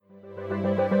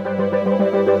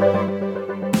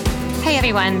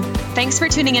everyone. Thanks for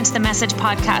tuning into the Message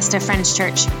podcast of Friends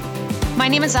Church. My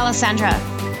name is Alessandra.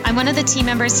 I'm one of the team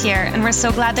members here, and we're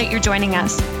so glad that you're joining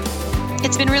us.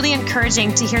 It's been really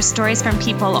encouraging to hear stories from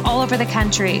people all over the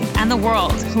country and the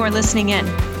world who are listening in.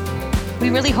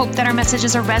 We really hope that our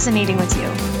messages are resonating with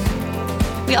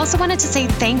you. We also wanted to say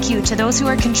thank you to those who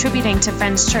are contributing to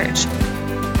Friends Church.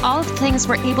 All of the things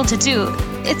we're able to do,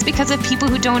 it's because of people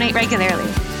who donate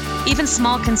regularly. Even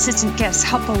small, consistent gifts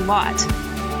help a lot.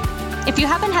 If you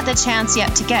haven't had the chance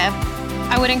yet to give,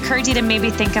 I would encourage you to maybe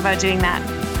think about doing that,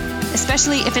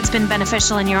 especially if it's been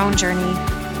beneficial in your own journey.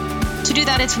 To do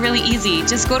that, it's really easy.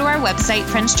 Just go to our website,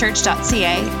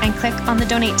 friendschurch.ca, and click on the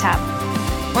Donate tab.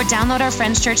 Or download our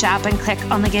Friends Church app and click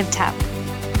on the Give tab.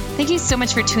 Thank you so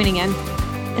much for tuning in.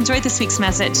 Enjoy this week's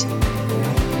message.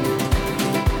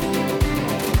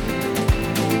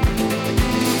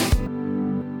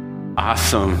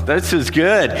 Awesome. This is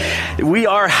good. We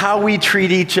are how we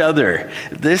treat each other.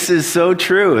 This is so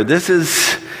true. This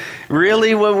is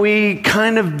really what we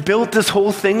kind of built this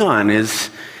whole thing on, is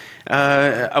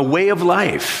a way of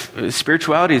life.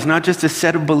 Spirituality is not just a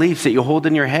set of beliefs that you hold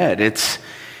in your head.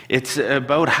 It's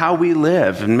about how we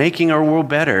live and making our world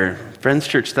better. Friends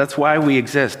Church, that's why we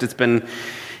exist. It's been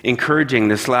encouraging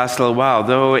this last little while,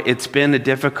 though it's been a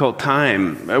difficult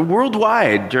time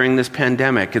worldwide during this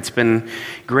pandemic. It's been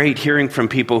great hearing from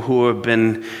people who have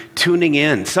been tuning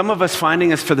in. Some of us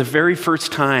finding us for the very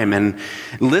first time and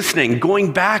listening,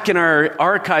 going back in our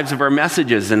archives of our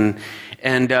messages and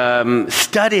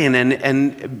studying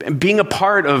and being a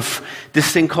part of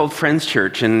this thing called Friends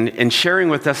Church and sharing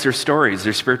with us their stories,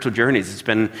 their spiritual journeys. It's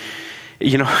been,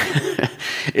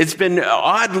 it's been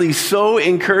oddly so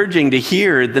encouraging to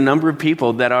hear the number of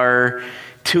people that are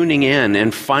tuning in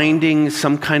and finding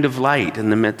some kind of light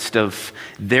in the midst of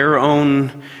their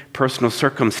own personal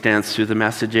circumstance through the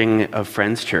messaging of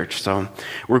Friends Church. So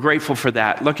we're grateful for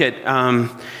that. Look at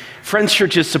Friends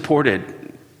Church is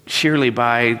supported sheerly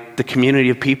by the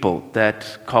community of people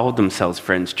that call themselves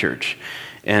Friends Church.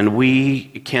 And we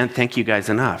can't thank you guys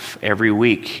enough. Every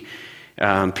week,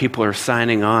 people are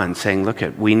signing on saying, look,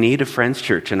 we need a Friends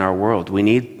Church in our world. We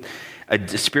need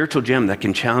a spiritual gym that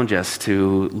can challenge us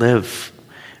to live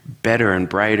better and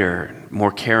brighter,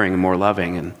 more caring and more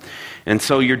loving. And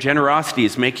so your generosity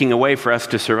is making a way for us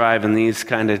to survive in these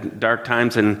kind of dark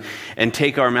times and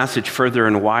take our message further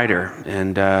and wider.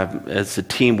 And as a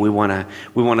team, we want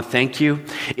to thank you.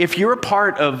 If you're a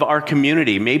part of our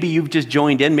community, maybe you've just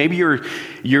joined in, maybe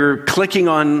you're clicking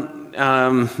on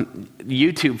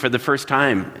YouTube for the first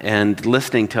time and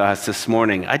listening to us this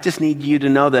morning. I just need you to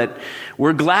know that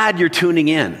we're glad you're tuning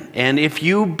in. And if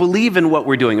you believe in what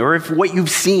we're doing, or if what you've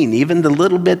seen, even the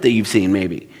little bit that you've seen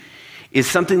maybe, is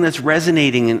something that's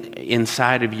resonating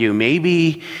inside of you,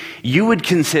 maybe you would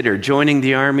consider joining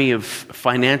the army of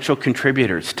financial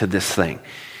contributors to this thing.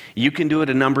 You can do it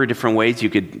a number of different ways. You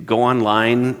could go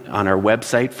online on our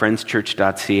website,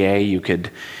 friendschurch.ca. You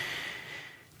could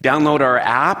download our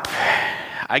app.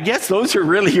 I guess those are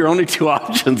really your only two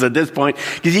options at this point,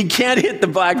 because you can't hit the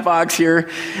black box here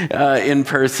in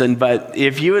person. But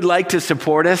if you would like to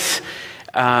support us,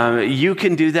 you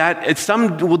can do that.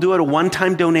 Some will do it a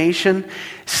one-time donation.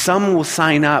 Some will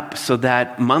sign up so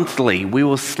that monthly we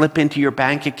will slip into your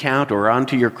bank account or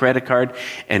onto your credit card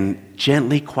and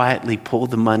gently, quietly pull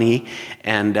the money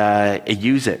and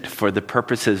use it for the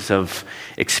purposes of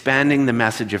expanding the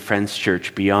message of Friends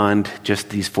Church beyond just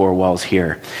these four walls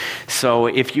here. So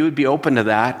if you would be open to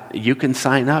that, you can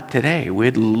sign up today.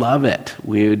 We'd love it.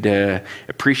 We'd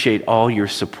appreciate all your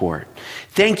support.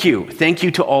 Thank you. Thank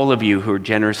you to all of you who are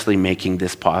generously making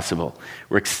this possible.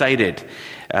 We're excited.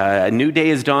 A new day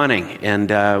is dawning,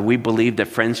 and we believe that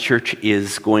Friends Church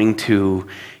is going to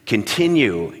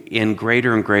continue in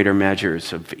greater and greater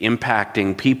measures of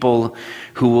impacting people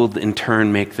who will in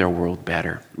turn make their world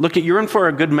better. Look, you're in for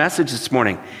a good message this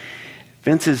morning.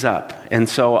 Vince is up, and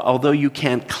so although you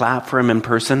can't clap for him in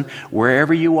person,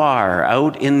 wherever you are,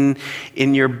 out in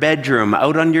your bedroom,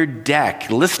 out on your deck,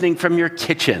 listening from your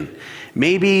kitchen,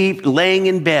 maybe laying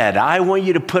in bed, I want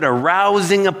you to put a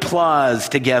rousing applause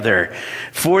together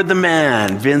for the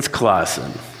man, Vince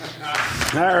Clausen.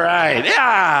 All right,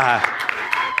 yeah.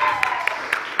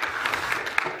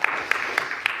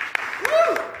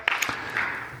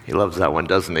 He loves that one,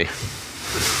 doesn't he?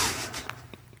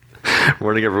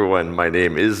 Morning, everyone. My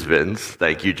name is Vince.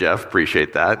 Thank you, Jeff.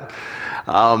 Appreciate that.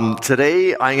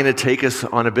 Today, I'm going to take us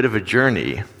on a bit of a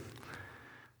journey.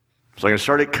 So I'm going to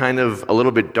start it kind of a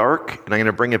little bit dark, and I'm going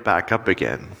to bring it back up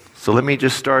again. So let me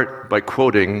just start by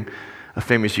quoting a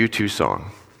famous U2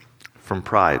 song from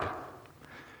Pride.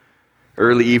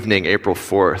 Early evening, April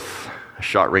 4th, a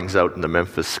shot rings out in the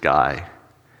Memphis sky.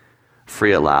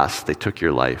 Free at last, they took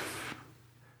your life,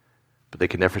 but they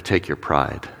can never take your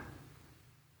pride.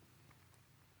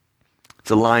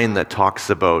 It's a line that talks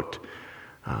about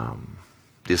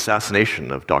the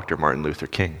assassination of Dr. Martin Luther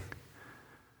King,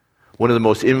 one of the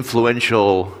most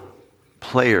influential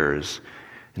players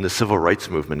in the civil rights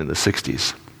movement in the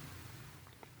 60s.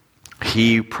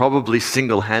 He probably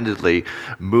single-handedly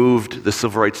moved the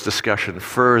civil rights discussion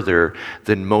further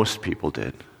than most people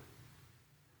did.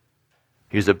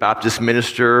 He was a Baptist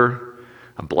minister,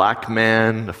 a black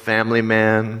man, a family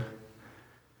man.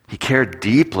 He cared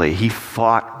deeply. He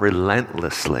fought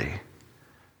relentlessly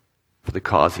for the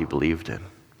cause he believed in.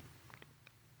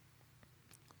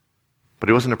 But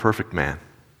he wasn't a perfect man.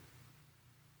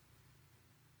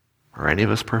 Are any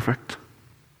of us perfect?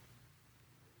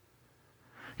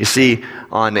 You see,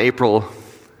 on April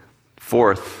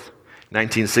 4th,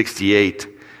 1968,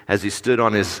 as he stood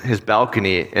on his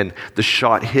balcony and the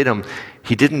shot hit him,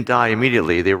 he didn't die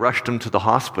immediately. They rushed him to the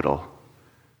hospital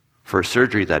for a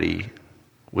surgery that he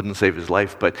wouldn't save his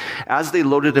life. But as they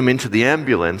loaded him into the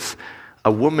ambulance,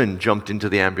 a woman jumped into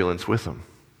the ambulance with him.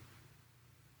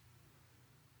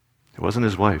 It wasn't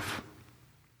his wife.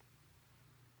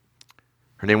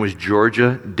 Her name was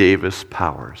Georgia Davis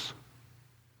Powers.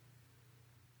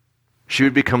 She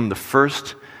would become the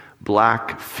first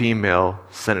black female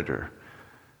senator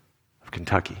of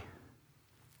Kentucky.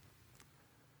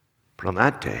 But on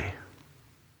that day,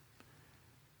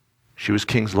 she was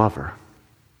King's lover.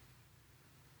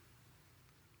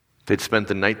 They'd spent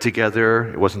the night together.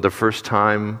 It wasn't the first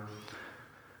time.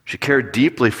 She cared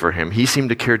deeply for him. He seemed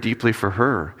to care deeply for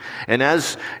her. And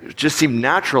as it just seemed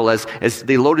natural, as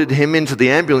they loaded him into the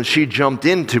ambulance, she jumped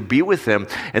in to be with him.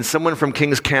 And someone from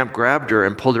King's camp grabbed her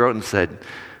and pulled her out and said,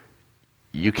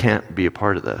 "You can't be a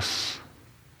part of this.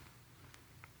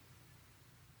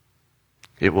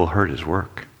 It will hurt his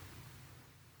work."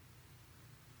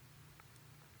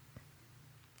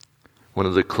 One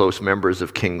of the close members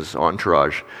of King's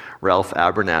entourage, Ralph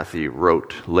Abernathy,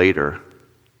 wrote later,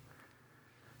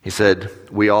 he said,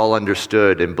 "We all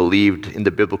understood and believed in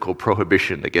the biblical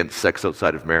prohibition against sex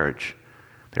outside of marriage.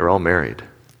 They were all married.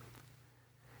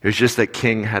 It was just that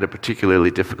King had a particularly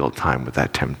difficult time with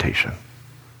that temptation."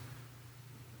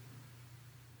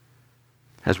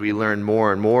 As we learn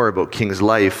more and more about King's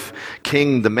life,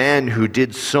 King, the man who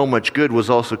did so much good, was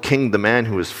also King, the man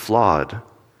who was flawed.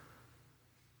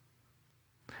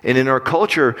 And in our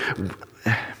culture,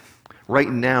 right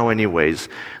now anyways,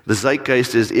 the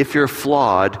zeitgeist is if you're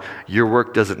flawed, your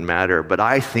work doesn't matter. But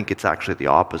I think it's actually the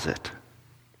opposite.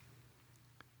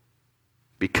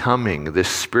 Becoming, this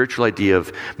spiritual idea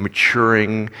of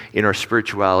maturing in our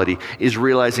spirituality, is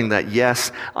realizing that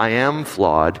yes, I am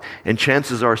flawed, and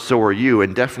chances are so are you,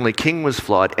 and definitely King was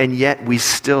flawed, and yet we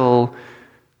still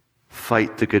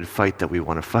fight the good fight that we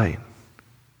want to fight.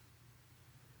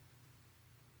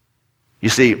 You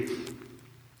see,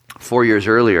 4 years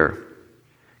earlier,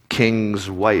 King's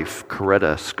wife,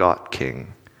 Coretta Scott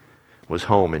King, was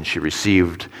home and she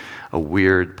received a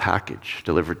weird package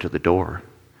delivered to the door.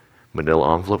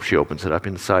 Manila envelope, she opens it up,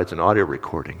 inside's an audio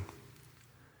recording.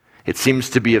 It seems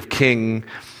to be of King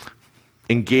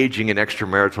engaging in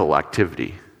extramarital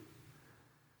activity.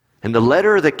 And the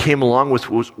letter that came along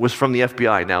was from the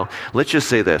FBI. Now, let's just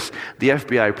say this. The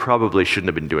FBI probably shouldn't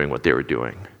have been doing what they were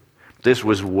doing. This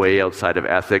was way outside of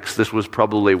ethics. This was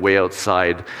probably way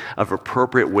outside of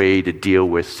appropriate way to deal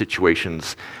with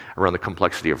situations around the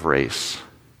complexity of race.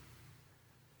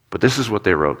 But this is what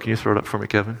they wrote. Can you throw it up for me,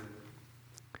 Kevin?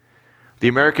 "The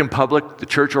American public, the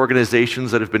church organizations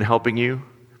that have been helping you,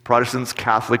 Protestants,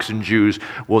 Catholics, and Jews,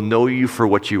 will know you for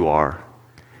what you are,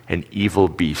 an evil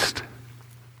beast.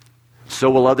 So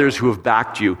will others who have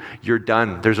backed you. You're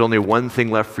done. There's only one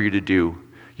thing left for you to do.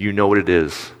 You know what it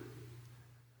is.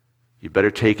 You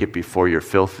better take it before your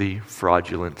filthy,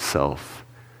 fraudulent self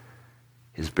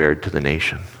is bared to the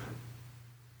nation."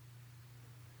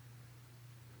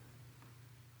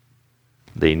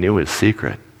 They knew his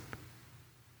secret.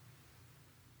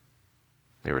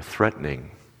 They were threatening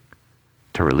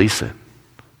to release it.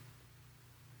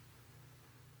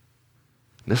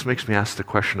 This makes me ask the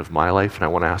question of my life, and I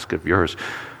want to ask of yours.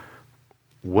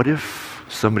 What if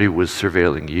somebody was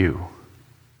surveilling you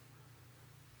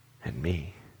and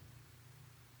me?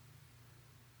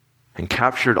 And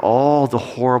captured all the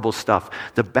horrible stuff,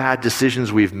 the bad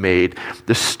decisions we've made,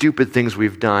 the stupid things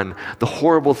we've done, the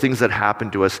horrible things that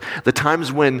happened to us, the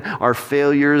times when our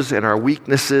failures and our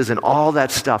weaknesses and all that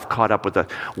stuff caught up with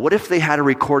us. What if they had a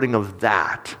recording of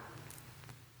that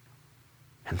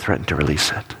and threatened to release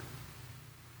it?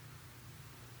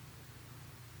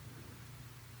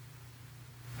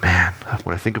 Man,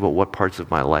 when I think about what parts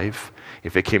of my life,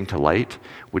 if it came to light,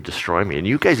 would destroy me. And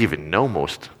you guys even know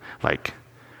most,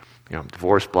 I'm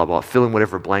divorced, blah, blah, fill in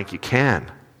whatever blank you can.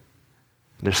 And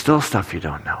there's still stuff you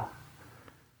don't know.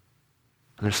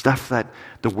 And there's stuff that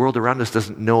the world around us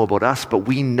doesn't know about us, but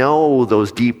we know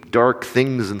those deep, dark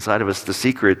things inside of us, the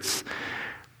secrets,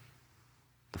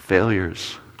 the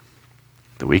failures,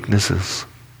 the weaknesses.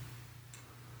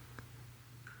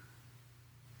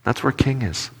 That's where King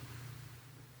is.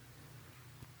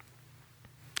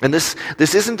 And this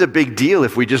isn't a big deal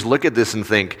if we just look at this and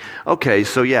think, okay,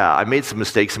 so yeah, I made some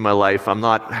mistakes in my life. I'm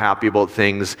not happy about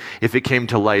things. If it came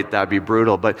to light, that'd be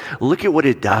brutal. But look at what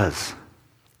it does.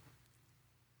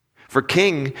 For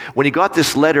King, when he got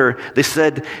this letter, they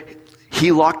said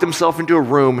he locked himself into a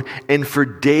room and for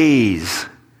days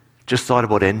just thought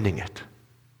about ending it,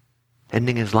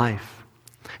 ending his life.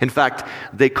 In fact,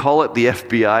 they call it the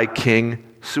FBI King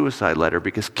suicide letter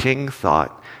because King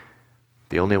thought,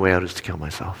 the only way out is to kill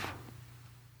myself.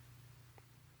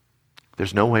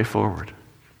 There's no way forward.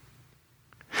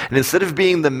 And instead of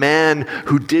being the man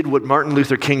who did what Martin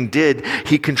Luther King did,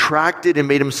 he contracted and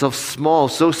made himself small,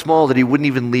 so small that he wouldn't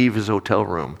even leave his hotel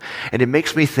room. And it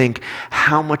makes me think,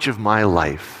 how much of my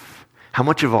life, how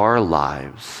much of our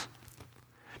lives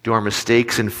do our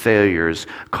mistakes and failures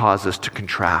cause us to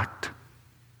contract?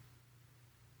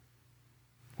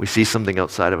 We see something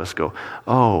outside of us, go,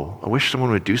 oh, I wish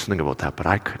someone would do something about that, but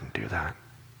I couldn't do that.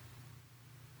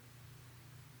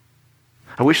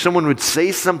 I wish someone would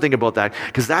say something about that,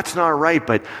 because that's not right,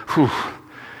 but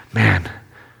man,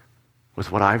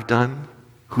 with what I've done,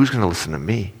 who's going to listen to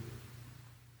me?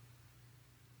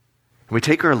 And we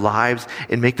take our lives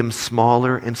and make them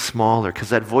smaller and smaller, because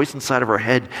that voice inside of our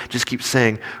head just keeps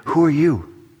saying, who are you?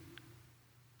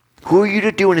 Who are you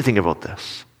to do anything about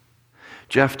this?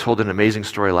 Jeff told an amazing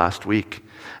story last week.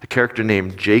 A character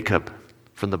named Jacob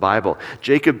from the Bible.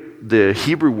 Jacob, the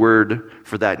Hebrew word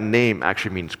for that name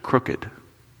actually means crooked.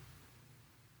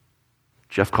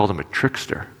 Jeff called him a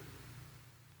trickster.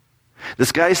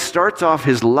 This guy starts off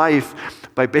his life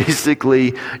by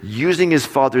basically using his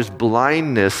father's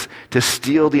blindness to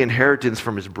steal the inheritance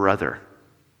from his brother.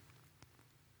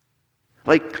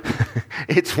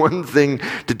 It's one thing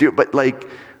to do, but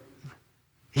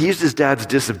he used his dad's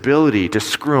disability to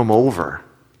screw him over.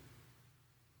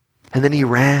 And then he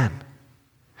ran.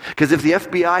 Because if the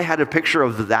FBI had a picture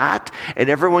of that and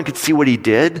everyone could see what he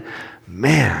did,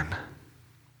 man.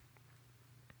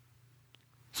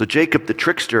 So Jacob, the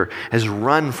trickster, has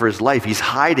run for his life. He's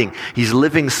hiding. He's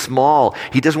living small.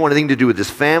 He doesn't want anything to do with his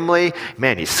family.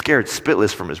 Man, he's scared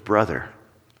spitless from his brother.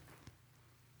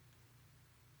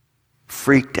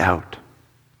 Freaked out.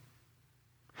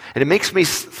 And it makes me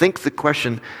think the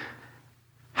question,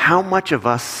 how many of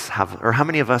us have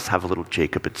a little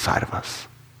Jacob inside of us?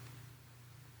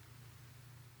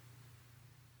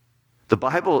 The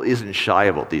Bible isn't shy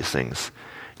about these things.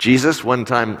 Jesus, one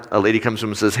time, a lady comes to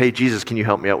him and says, hey, Jesus, can you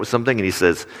help me out with something? And he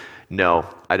says, no,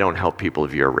 I don't help people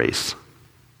of your race.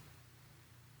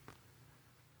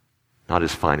 Not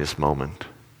his finest moment.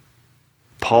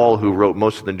 Paul, who wrote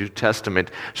most of the New Testament,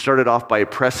 started off by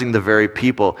oppressing the very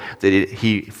people that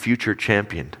he future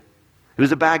championed. He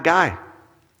was a bad guy.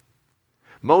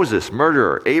 Moses,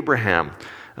 murderer. Abraham,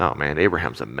 oh man,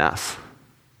 Abraham's a mess.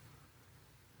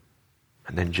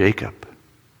 And then Jacob,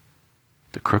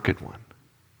 the crooked one.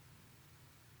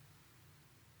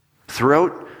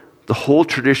 Throughout the whole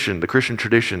tradition, the Christian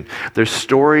tradition, there's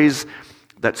stories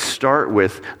that start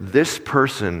with this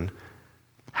person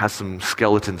has some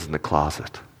skeletons in the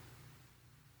closet.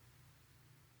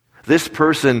 This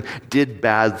person did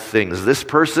bad things. This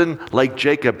person, like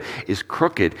Jacob, is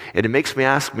crooked. And it makes me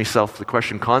ask myself the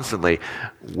question constantly,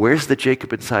 where's the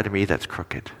Jacob inside of me that's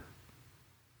crooked?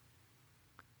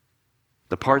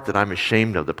 The part that I'm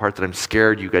ashamed of, the part that I'm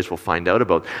scared you guys will find out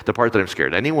about, the part that I'm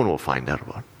scared anyone will find out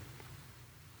about.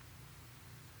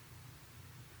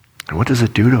 And what does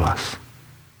it do to us?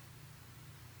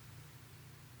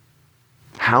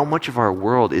 How much of our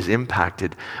world is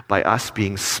impacted by us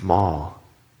being small,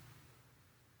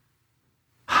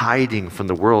 hiding from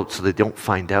the world so they don't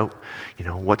find out,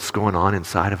 what's going on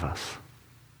inside of us?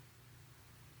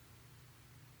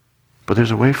 But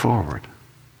there's a way forward.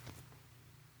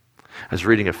 I was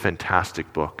reading a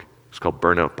fantastic book. It's called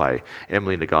Burnout by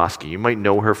Emily Nagoski. You might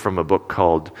know her from a book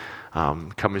called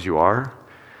Come As You Are.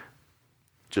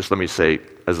 Just let me say,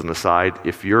 as an aside,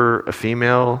 if you're a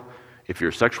female, if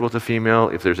you're sexual with a female,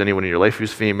 if there's anyone in your life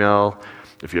who's female,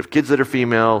 if you have kids that are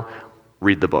female,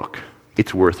 read the book.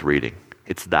 It's worth reading.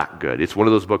 It's that good. It's one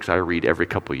of those books I read every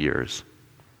couple years.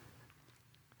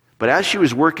 But as she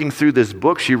was working through this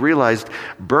book, she realized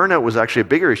burnout was actually a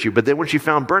bigger issue. But then when she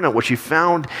found burnout, what she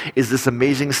found is this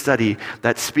amazing study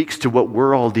that speaks to what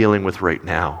we're all dealing with right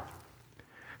now.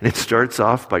 And it starts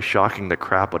off by shocking the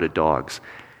crap out of dogs.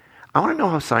 I want to know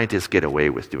how scientists get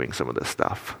away with doing some of this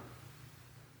stuff.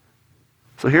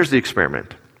 So here's the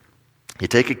experiment. You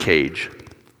take a cage.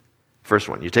 First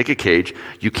one, you take a cage,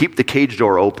 you keep the cage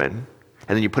door open,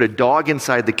 and then you put a dog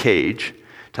inside the cage,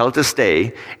 tell it to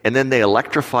stay, and then they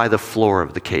electrify the floor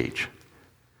of the cage.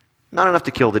 Not enough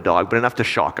to kill the dog, but enough to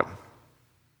shock him.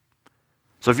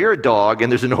 So if you're a dog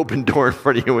and there's an open door in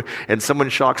front of you and someone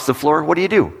shocks the floor, what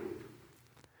do?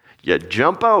 You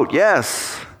jump out,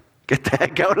 yes. Get the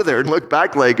heck out of there and look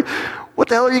back like, what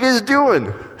the hell are you guys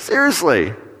doing?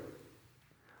 Seriously.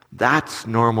 That's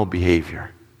normal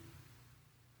behavior.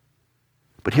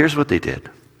 But here's what they did.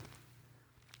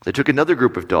 They took another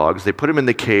group of dogs, they put them in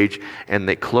the cage, and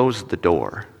they closed the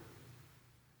door.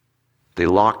 They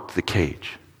locked the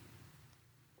cage.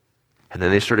 And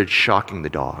then they started shocking the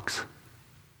dogs.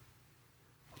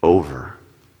 Over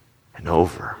and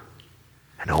over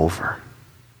and over.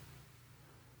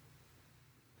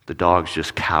 The dogs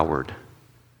just cowered.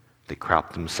 They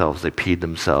crapped themselves, they peed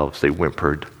themselves, they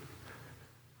whimpered.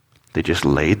 They just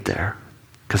laid there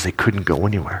because they couldn't go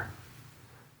anywhere.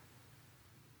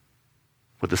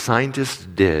 What the scientists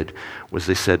did was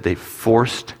they said they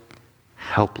forced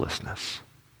helplessness.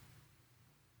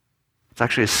 It's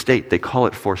actually a state. They call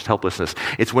it forced helplessness.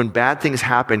 It's when bad things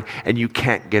happen and you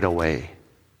can't get away.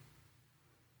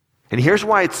 And here's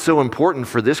why it's so important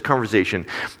for this conversation,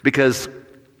 because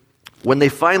when they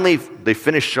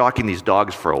finished shocking these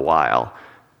dogs for a while,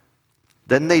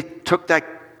 then they took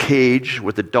that cage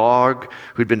with the dog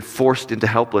who'd been forced into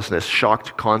helplessness,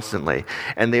 shocked constantly,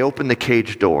 and they opened the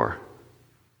cage door.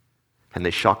 And they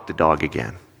shocked the dog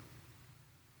again.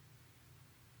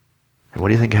 And what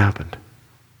do you think happened?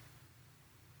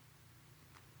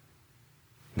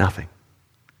 Nothing.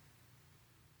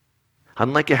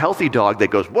 Unlike a healthy dog that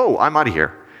goes, whoa, I'm out of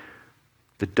here.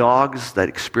 The dogs that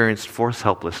experienced forced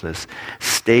helplessness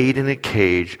stayed in a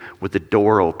cage with the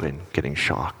door open, getting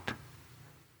shocked.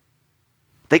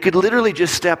 They could literally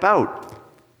just step out.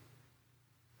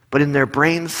 But in their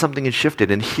brains, something had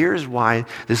shifted. And here's why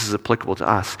this is applicable to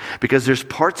us. Because there's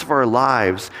parts of our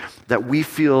lives that we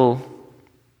feel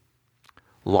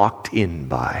locked in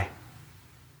by.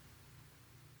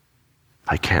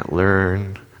 I can't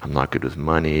learn. I'm not good with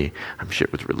money. I'm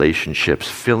shit with relationships.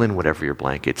 Fill in whatever your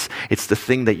blank. It's the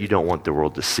thing that you don't want the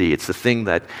world to see. It's the thing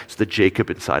it's the Jacob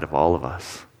inside of all of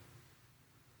us.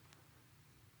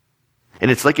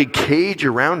 And it's like a cage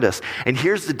around us. And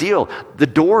here's the deal. The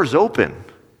door's open.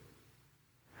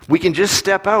 We can just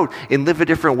step out and live a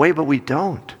different way, but we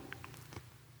don't.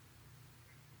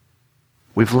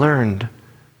 We've learned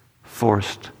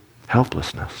forced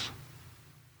helplessness.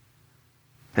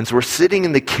 And so we're sitting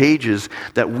in the cages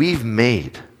that we've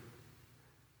made,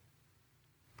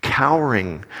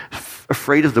 cowering,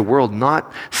 afraid of the world,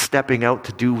 not stepping out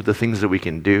to do the things that we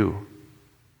can do.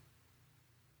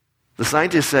 The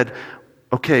scientists said,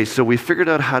 okay, so we figured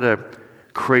out how to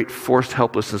create forced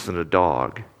helplessness in a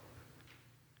dog.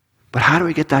 But how do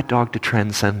we get that dog to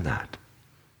transcend that?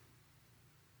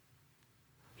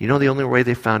 You know the only way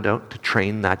they found out to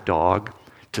train that dog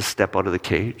to step out of the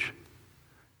cage?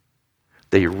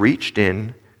 They reached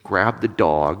in, grabbed the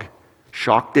dog,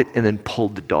 shocked it, and then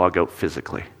pulled the dog out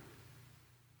physically.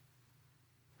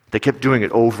 They kept doing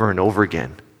it over and over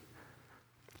again.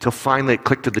 Till finally it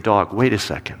clicked to the dog, wait a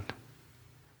second.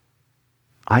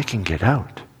 I can get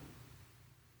out.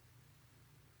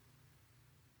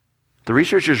 The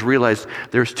researchers realized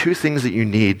there's two things that you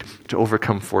need to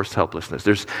overcome forced helplessness.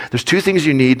 There's two things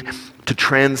you need to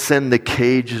transcend the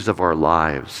cages of our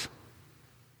lives.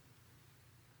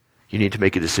 You need to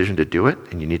make a decision to do it,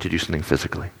 and you need to do something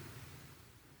physically.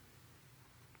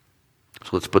 So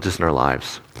let's put this in our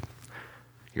lives.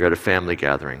 You're at a family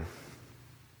gathering.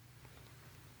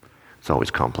 It's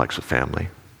always complex with family.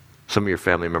 Some of your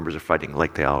family members are fighting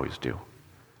like they always do.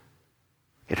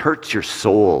 It hurts your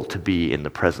soul to be in the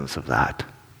presence of that.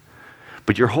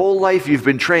 But your whole life you've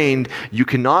been trained, you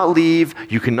cannot leave,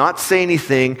 you cannot say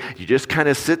anything, you just kind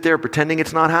of sit there pretending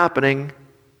it's not happening.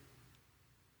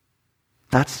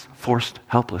 That's forced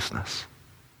helplessness.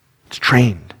 It's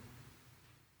trained.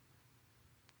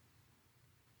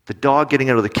 The dog getting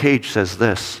out of the cage says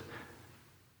this,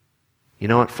 you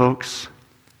know what, folks?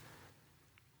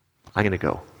 I'm going to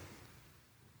go.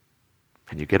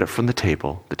 And you get up from the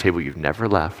table you've never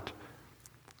left,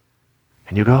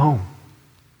 and you go home.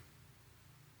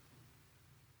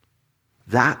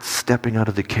 That's stepping out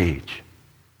of the cage.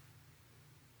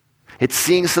 It's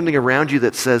seeing something around you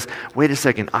that says, wait a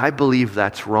second, I believe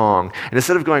that's wrong. And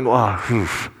instead of going,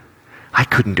 I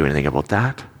couldn't do anything about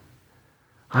that.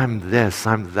 I'm this,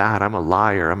 I'm that, I'm a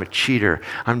liar, I'm a cheater,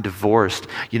 I'm divorced.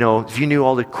 If you knew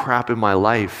all the crap in my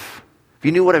life, if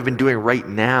you knew what I've been doing right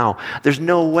now, there's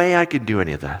no way I could do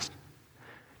any of that.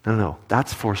 No,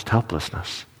 that's forced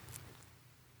helplessness.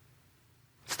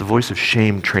 It's the voice of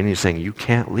shame training you saying, you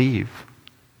can't leave.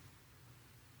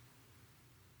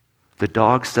 The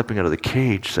dog stepping out of the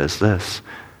cage says this,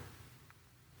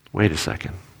 wait a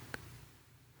second,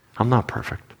 I'm not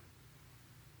perfect.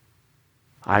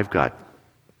 I've got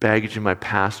baggage in my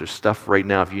past. There's stuff right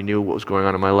now, if you knew what was going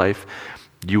on in my life,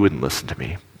 you wouldn't listen to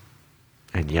me.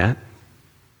 And yet,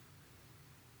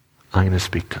 I'm going to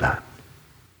speak to that.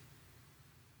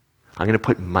 I'm going to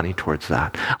put money towards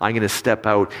that. I'm going to step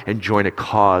out and join a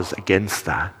cause against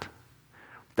that.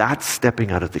 That's stepping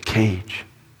out of the cage.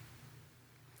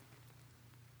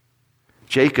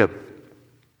 Jacob,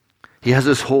 he has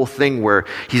this whole thing where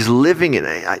he's living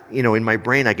in my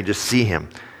brain I can just see him.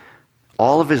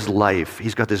 All of his life,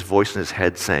 he's got this voice in his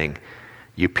head saying,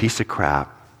 you piece of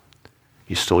crap,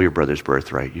 you stole your brother's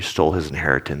birthright, you stole his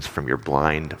inheritance from your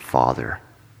blind father.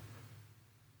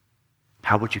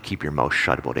 How about you keep your mouth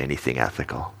shut about anything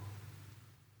ethical?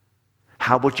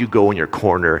 How about you go in your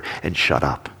corner and shut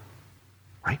up?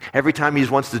 Right? Every time he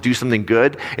wants to do something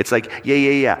good, it's like,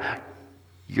 yeah.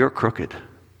 You're crooked.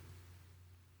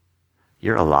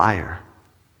 You're a liar.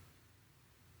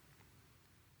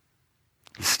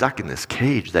 He's stuck in this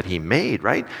cage that he made,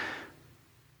 right?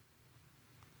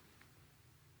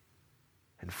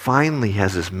 And finally he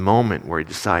has this moment where he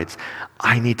decides,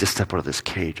 I need to step out of this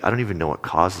cage. I don't even know what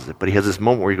causes it, but he has this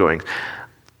moment where he's going,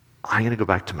 I'm going to go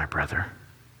back to my brother.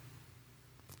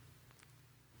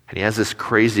 And he has this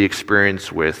crazy experience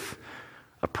with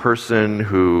a person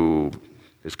who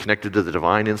is connected to the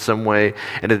divine in some way.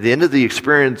 And at the end of the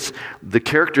experience, the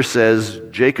character says,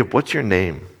 Jacob, what's your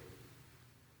name?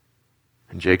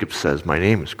 And Jacob says, my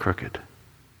name is crooked.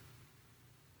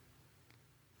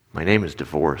 My name is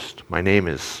divorced. My name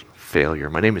is failure.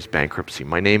 My name is bankruptcy.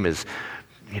 My name is,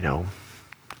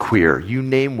 queer. You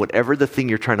name whatever the thing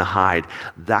you're trying to hide,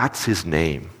 that's his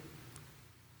name.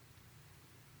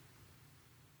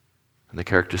 And the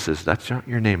character says, that's not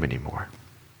your name anymore.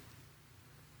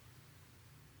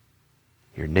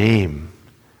 Your name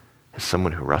is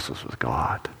someone who wrestles with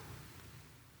God.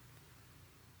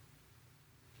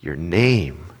 Your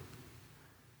name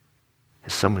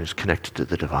is someone who's connected to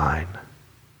the divine.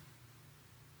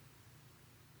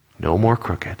 No more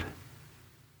crooked.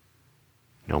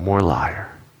 No more liar.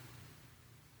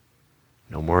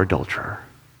 No more adulterer.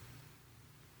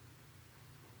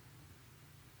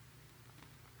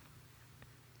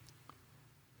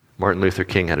 Martin Luther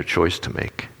King had a choice to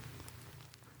make.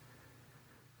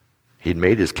 He'd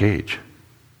made his cage.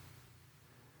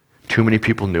 Too many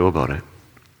people knew about it.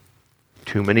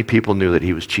 Too many people knew that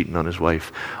he was cheating on his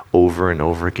wife over and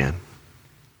over again.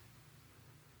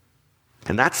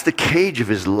 And that's the cage of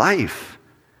his life.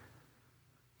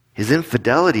 His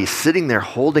infidelity sitting there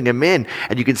holding him in.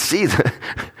 And you can see the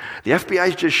FBI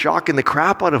is just shocking the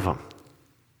crap out of him.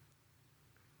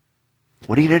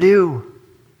 What are you going to do?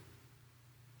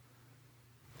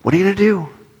 What are you going to do?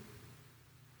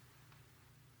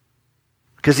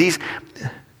 Because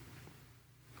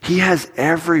he has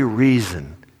every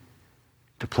reason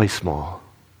to play small.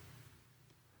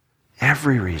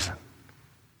 Every reason.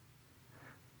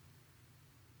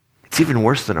 It's even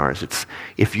worse than ours. It's,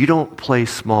 if you don't play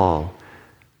small,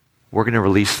 we're going to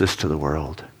release this to the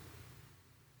world.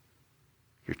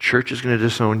 Your church is going to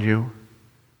disown you.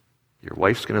 Your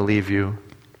wife's going to leave you.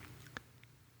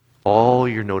 All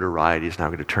your notoriety is now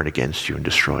going to turn against you and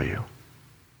destroy you.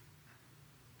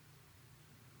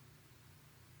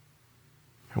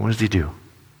 And what does he do?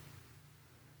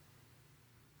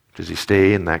 Does he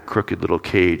stay in that crooked little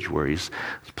cage where he's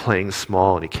playing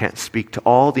small and he can't speak to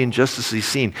all the injustices he's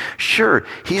seen? Sure,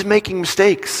 he's making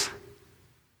mistakes.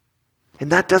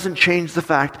 And that doesn't change the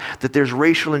fact that there's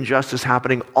racial injustice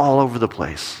happening all over the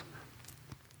place.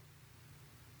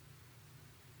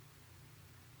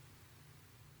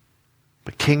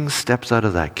 But King steps out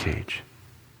of that cage.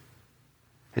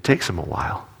 It takes him a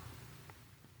while.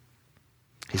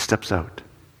 He steps out.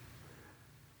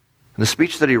 And the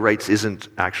speech that he writes isn't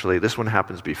actually, this one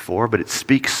happens before, but it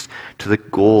speaks to the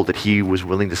goal that he was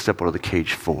willing to step out of the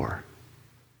cage for.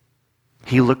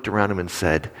 He looked around him and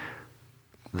said,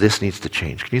 this needs to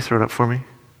change. Can you throw it up for me?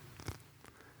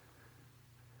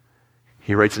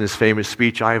 He writes in his famous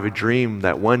speech, I have a dream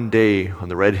that one day on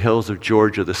the red hills of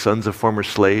Georgia, the sons of former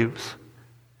slaves,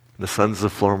 The sons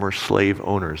of former slave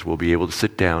owners will be able to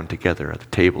sit down together at the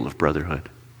table of brotherhood.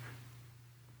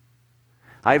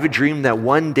 I have a dream that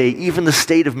one day, even the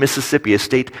state of Mississippi, a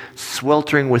state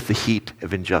sweltering with the heat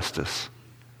of injustice,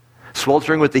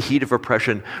 sweltering with the heat of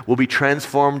oppression, will be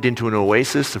transformed into an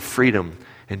oasis of freedom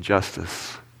and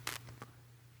justice.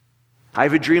 I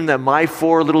have a dream that my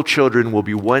 4 little children will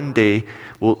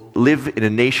live in a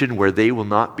nation where they will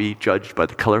not be judged by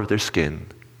the color of their skin,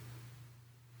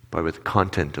 but by the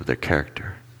content of their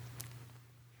character.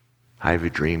 I have a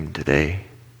dream today.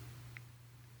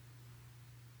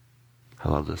 I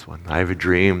love this one. I have a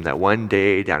dream that one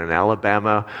day down in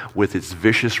Alabama, with its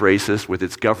vicious racist, with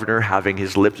its governor having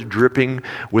his lips dripping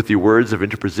with the words of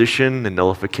interposition and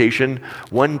nullification,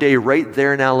 one day right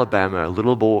there in Alabama,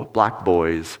 little black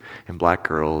boys and black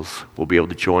girls will be able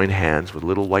to join hands with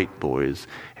little white boys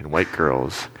and white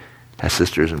girls as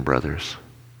sisters and brothers.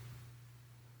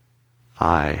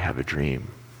 I have a dream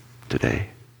today.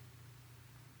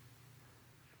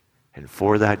 And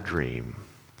for that dream,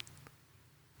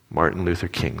 Martin Luther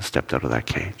King stepped out of that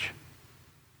cage.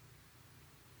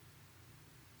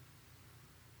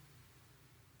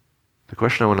 The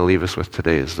question I want to leave us with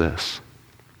today is this.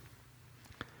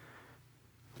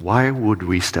 Why would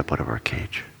we step out of our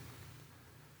cage?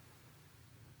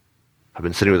 I've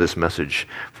been sitting with this message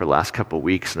for the last couple of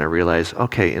weeks, and I realized,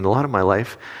 okay, in a lot of my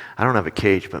life, I don't have a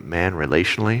cage, but man,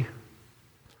 relationally,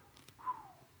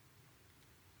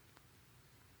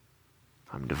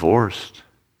 I'm divorced.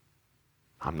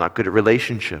 I'm not good at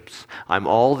relationships. I'm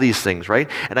all these things, right?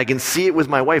 And I can see it with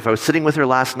my wife. I was sitting with her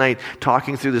last night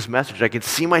talking through this message. I can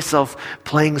see myself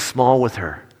playing small with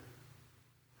her.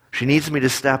 She needs me to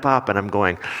step up, and I'm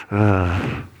going,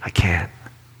 I can't.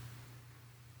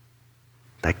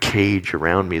 That cage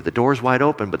around me, the door's wide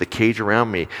open, but the cage around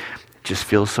me just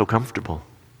feels so comfortable.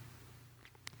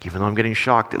 Even though I'm getting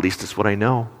shocked, at least it's what I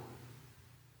know.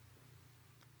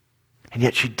 And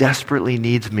yet she desperately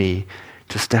needs me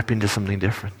to step into something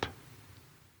different.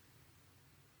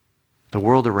 The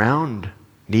world around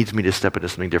needs me to step into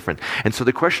something different. And so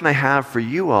the question I have for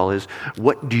you all is,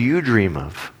 what do you dream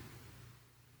of?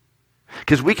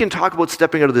 Because we can talk about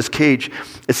stepping out of this cage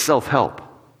as self-help.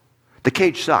 The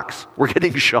cage sucks. We're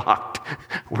getting shocked.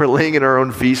 We're laying in our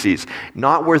own feces.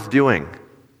 Not worth doing.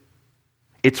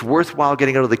 It's worthwhile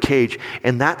getting out of the cage,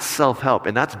 and that's self-help,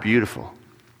 and that's beautiful.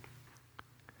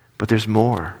 But there's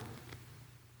more.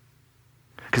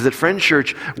 Because at Friends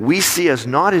Church, we see us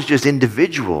not as just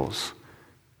individuals,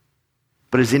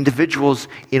 but as individuals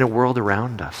in a world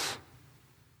around us.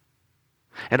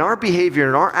 And our behavior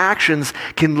and our actions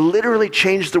can literally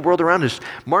change the world around us.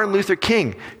 Martin Luther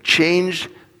King changed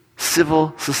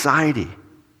civil society.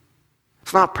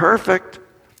 It's not perfect,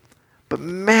 but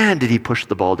man, did he push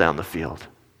the ball down the field.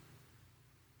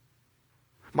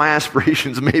 My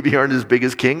aspirations maybe aren't as big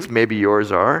as King's, maybe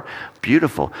yours are.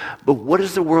 Beautiful. But what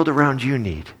does the world around you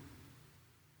need?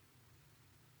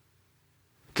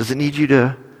 Does it need you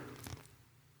to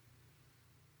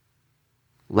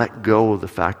let go of the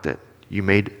fact that you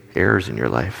made errors in your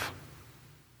life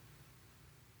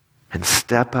and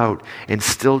step out and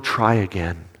still try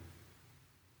again?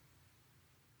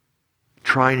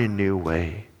 Try in a new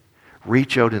way.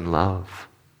 Reach out in love.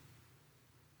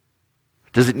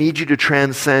 Does it need you to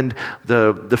transcend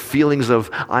the feelings of,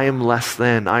 I am less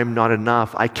than, I'm not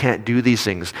enough, I can't do these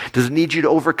things? Does it need you to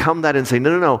overcome that and say,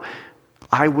 no,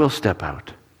 I will step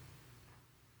out.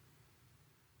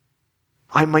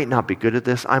 I might not be good at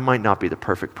this, I might not be the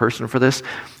perfect person for this,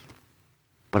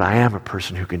 but I am a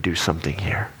person who can do something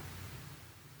here.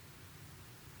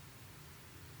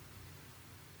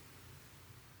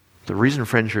 The reason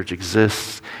Friends Church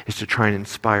exists is to try and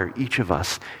inspire each of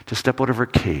us to step out of our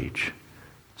cage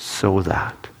so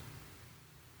that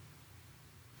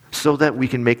we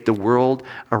can make the world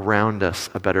around us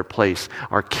a better place.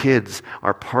 Our kids,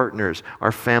 our partners,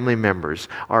 our family members,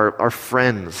 our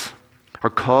friends, our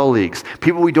colleagues,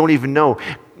 people we don't even know.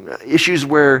 Issues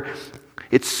where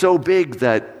it's so big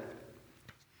that,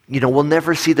 we'll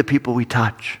never see the people we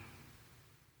touch.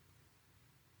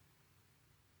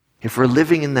 If we're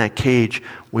living in that cage,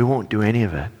 we won't do any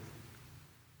of it.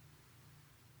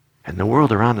 And the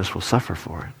world around us will suffer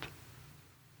for it.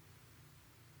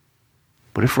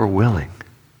 But if we're willing,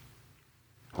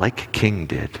 like King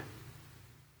did,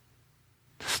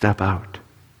 to step out,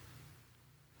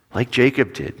 like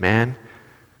Jacob did, man,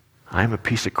 I'm a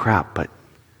piece of crap, but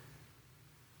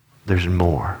there's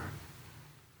more.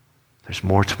 There's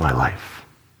more to my life.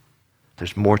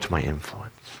 There's more to my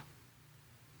influence.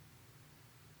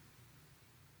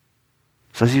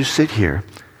 So as you sit here,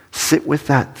 sit with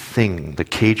that thing, the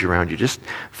cage around you. Just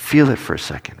feel it for a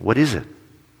second. What is it?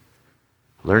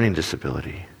 learning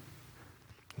disability,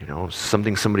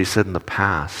 something somebody said in the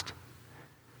past,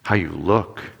 how you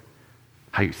look,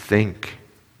 how you think.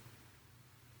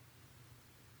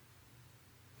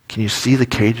 Can you see the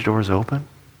cage doors open?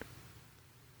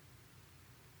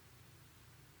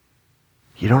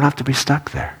 You don't have to be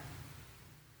stuck there.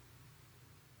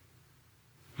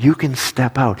 You can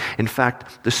step out. In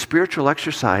fact, the spiritual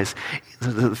exercise,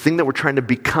 the thing that we're trying to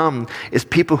become, is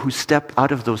people who step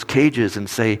out of those cages and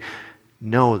say,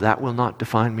 no, that will not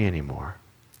define me anymore.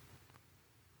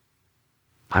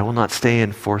 I will not stay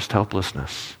in forced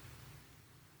helplessness.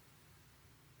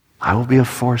 I will be a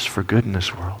force for good in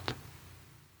this world.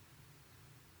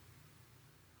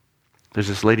 There's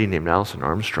this lady named Alison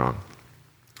Armstrong.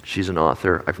 She's an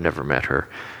author. I've never met her.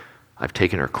 I've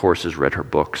taken her courses, read her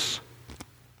books.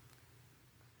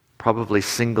 Probably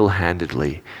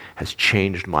single-handedly has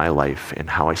changed my life and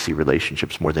how I see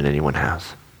relationships more than anyone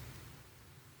has.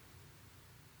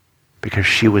 Because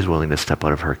she was willing to step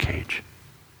out of her cage.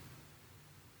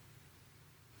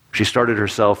 She started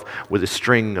herself with a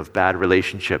string of bad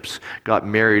relationships, got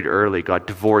married early, got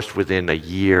divorced within a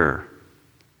year.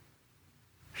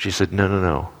 She said,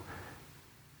 no.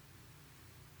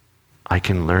 I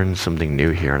can learn something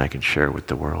new here and I can share it with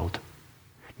the world.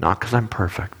 Not because I'm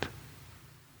perfect,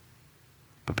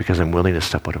 but because I'm willing to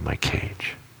step out of my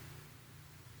cage.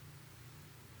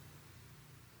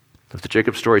 If the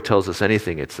Jacob story tells us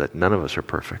anything, it's that none of us are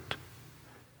perfect.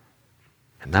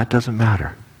 And that doesn't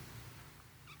matter.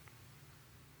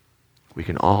 We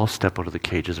can all step out of the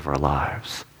cages of our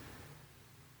lives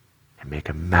and make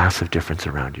a massive difference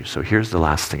around you. So here's the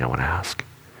last thing I want to ask.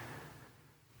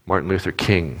 Martin Luther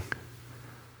King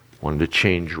wanted to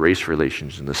change race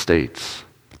relations in the States.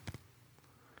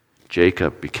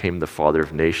 Jacob became the father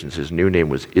of nations. His new name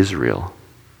was Israel.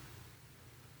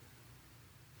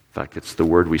 In fact, it's the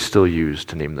word we still use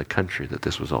to name the country that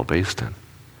this was all based in.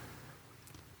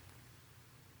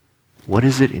 What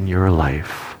is it in your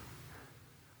life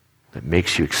that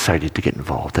makes you excited to get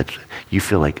involved, that you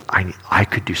feel like, I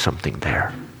could do something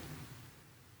there?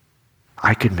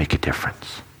 I could make a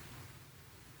difference.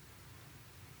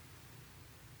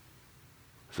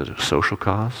 Is it a social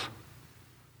cause?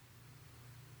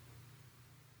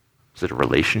 Is it a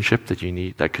relationship that you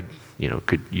need that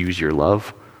could use your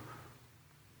love?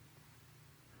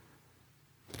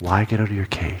 Why get out of your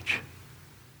cage?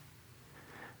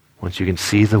 Once you can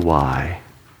see the why,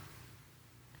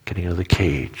 getting out of the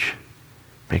cage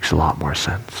makes a lot more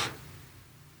sense.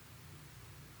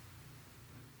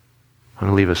 I'm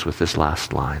going to leave us with this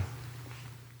last line.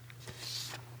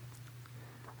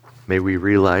 May we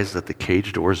realize that the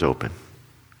cage door is open.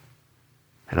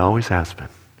 It always has been.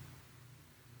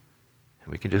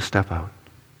 And we can just step out.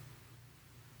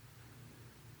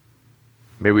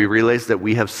 May we realize that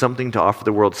we have something to offer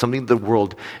the world, something the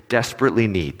world desperately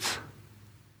needs.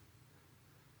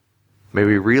 May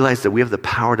we realize that we have the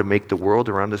power to make the world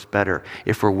around us better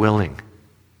if we're willing.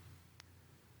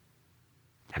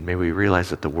 And may we realize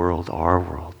that the world, our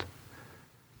world,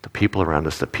 the people around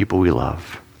us, the people we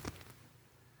love,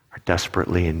 are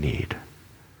desperately in need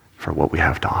for what we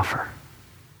have to offer.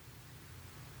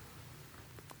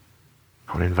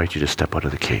 I want to invite you to step out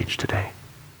of the cage today.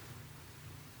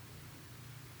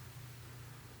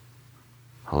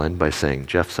 I'll end by saying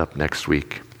Jeff's up next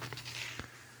week.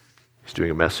 He's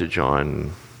doing a message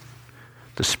on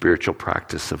the spiritual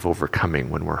practice of overcoming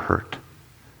when we're hurt.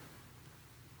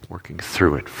 Working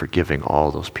through it, forgiving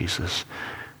all those pieces.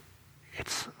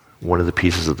 It's one of the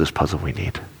pieces of this puzzle we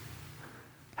need.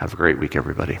 Have a great week,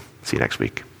 everybody. See you next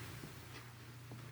week.